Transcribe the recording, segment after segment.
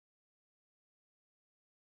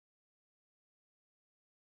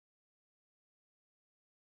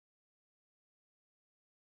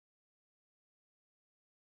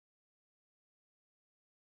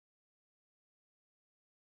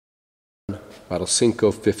model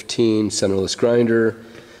Cinco 15 centerless grinder,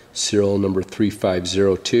 serial number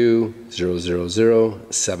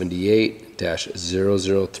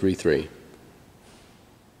 3502-000-78-0033.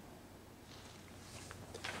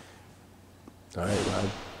 All right, Rob.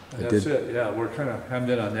 That's it, yeah, we're kind of hemmed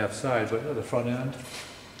in on that side, but the front end,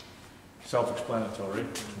 self-explanatory.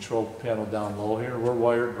 Control panel down low here, we're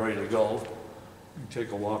wired, ready to go. You can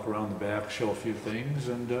take a walk around the back, show a few things,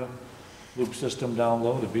 and loop system down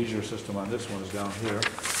low. The Bezier system on this one is down here.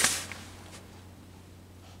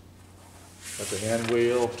 Got the hand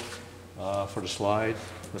wheel for the slide.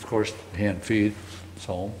 Of course, hand feed, it's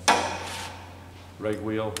home. Reg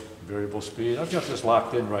wheel, variable speed. I've got this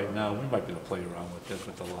locked in right now. We might be able to play around with this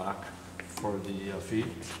with the lock for the feet.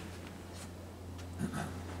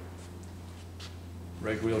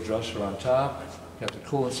 Reg wheel dresser on top. Got the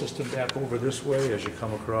coolant system back over this way as you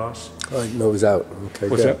come across. Oh, no, it was out. Okay,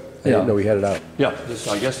 what's good. that? I didn't know we had it out. Yeah, this,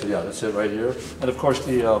 I guess, yeah, that's it right here. And of course,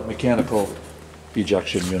 the mechanical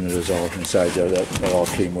ejection unit is all inside there. That all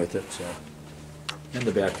came with it, so. And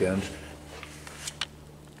the back end.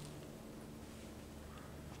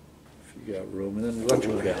 If you got room, and then the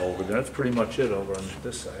electrical got over there. That's pretty much it over on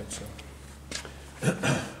this side, so.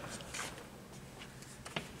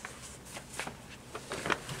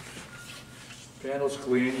 Panel's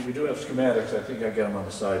clean. We do have schematics. I think I got them on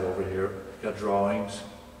the side over here. Got drawings.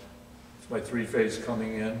 It's my three-phase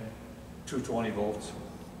coming in, 220 volts.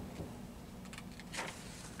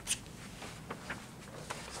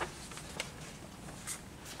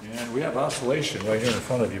 And we have oscillation right here in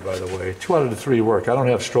front of you, by the way. 2 out of the 3 work. I don't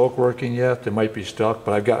have stroke working yet. They might be stuck,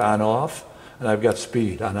 but I've got on-off, and I've got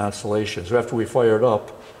speed on oscillation. So after we fire it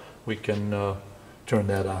up, we can turn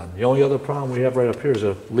that on. The only other problem we have right up here is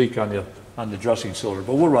a leak on the dressing cylinder,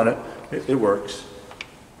 but we'll run it. It works.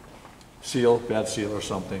 Seal, bad seal or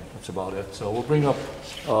something. That's about it. So we'll bring up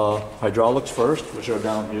hydraulics first, which are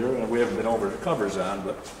down here, and we haven't been over the covers on,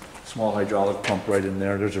 but small hydraulic pump right in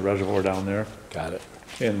there. There's a reservoir down there. Got it.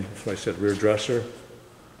 And so I said rear dresser.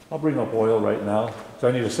 I'll bring up oil right now. So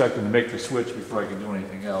I need a second to make the switch before I can do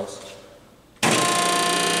anything else. And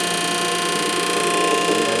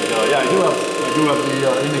yeah, I do have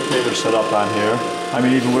the indicator set up on here. I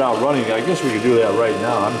mean, even without running, I guess we could do that right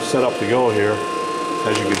now. I'm set up to go here.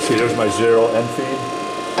 As you can see, there's my 0 end feed.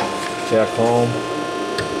 Back home,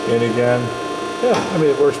 in again. Yeah, I mean,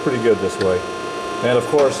 it works pretty good this way. And of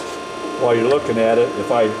course, while you're looking at it, if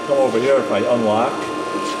I come over here, if I unlock,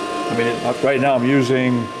 I mean, right now I'm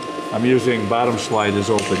using bottom slide is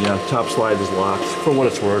open, yeah, top slide is locked, for what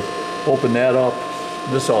it's worth. Open that up,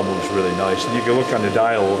 this all moves really nice. And you can look on the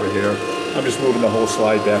dial over here. I'm just moving the whole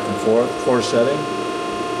slide back and forth, 4 setting.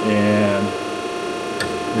 And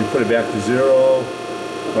we put it back to 0,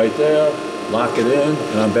 right there, lock it in,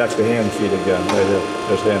 and I'm back to hand feed again, right there,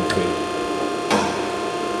 there's hand feed.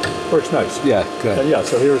 Works nice. Yeah, good. And yeah,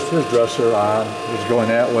 so here's dresser on, it's going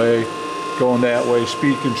that way,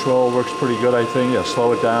 speed control works pretty good, I think. Yeah,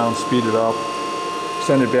 slow it down, speed it up,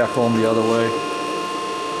 send it back home the other way,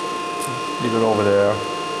 leave it over there.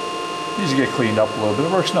 Needs to get cleaned up a little bit,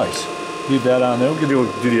 it works nice. Leave that on there. We can do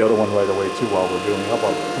the other one right away too while we're doing it. How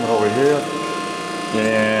about coming over here?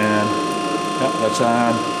 And yep, that's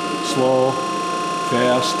on. Slow,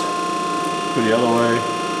 fast. Do the other way.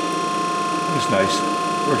 It's nice.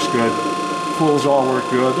 Works good. Pools all work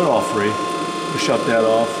good. They're all free. We shut that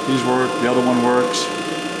off. These work. The other one works.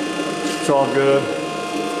 It's all good.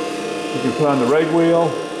 You can put on the reg wheel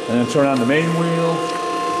and then turn on the main wheel.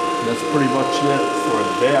 That's pretty much it for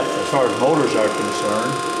that as far as motors are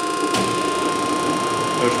concerned.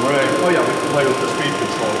 There's reg. Oh yeah, we can play with the speed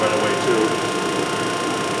control right away too.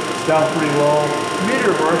 It's down pretty low. The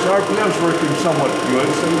meter works. RPM's working somewhat good,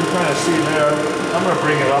 so you can kind of see there. I'm going to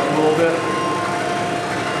bring it up a little bit.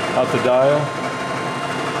 Out the dial.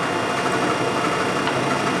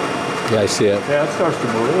 Yeah, I see it. Yeah, it starts to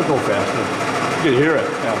move. It'll go faster. You can hear it.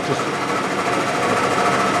 Yeah, just.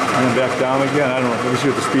 And then back down again. I don't know. Let me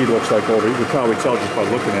see what the speed looks like over. You can probably tell just by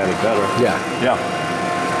looking at it better. Yeah. Yeah.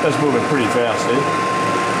 That's moving pretty fast, see?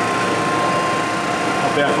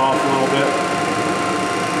 I'll back off a little bit.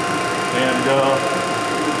 And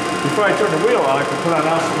before I turn the wheel on, I can put on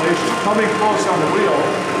oscillation. Coming close on the wheel,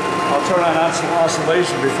 I'll turn on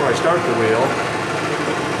oscillation before I start the wheel.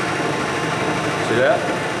 See that?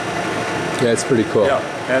 Yeah, it's pretty cool. Yeah,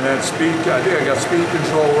 and then speed, I think I got speed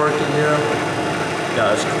control working here.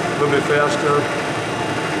 Yeah, it's a little bit faster.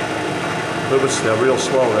 A little bit, yeah, real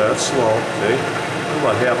slow there, that's slow, see?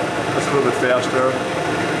 About half, that's a little bit faster.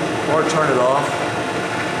 Or turn it off,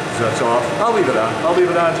 so that's off. I'll leave it on,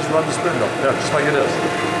 just run the spindle. Yeah, just like it is.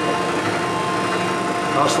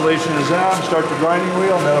 Oscillation is on, start the grinding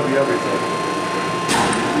wheel, and that'll be everything.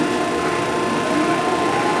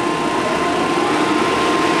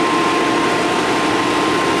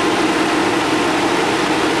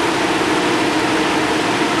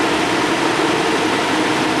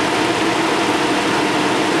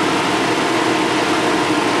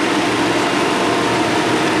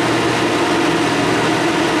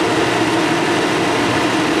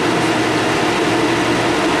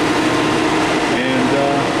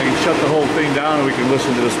 Shut the whole thing down and we can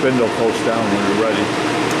listen to the spindle coast down when you're ready.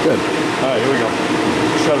 Good. All right, here we go.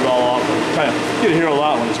 Shut it all off. Kind of, you can hear a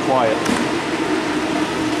lot when it's quiet.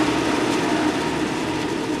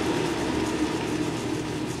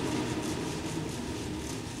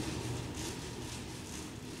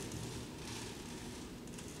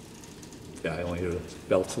 Yeah, I only hear the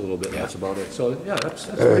belts a little bit. That's about it. So yeah, that's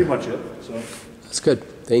pretty much it. So That's good.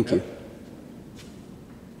 Thank you.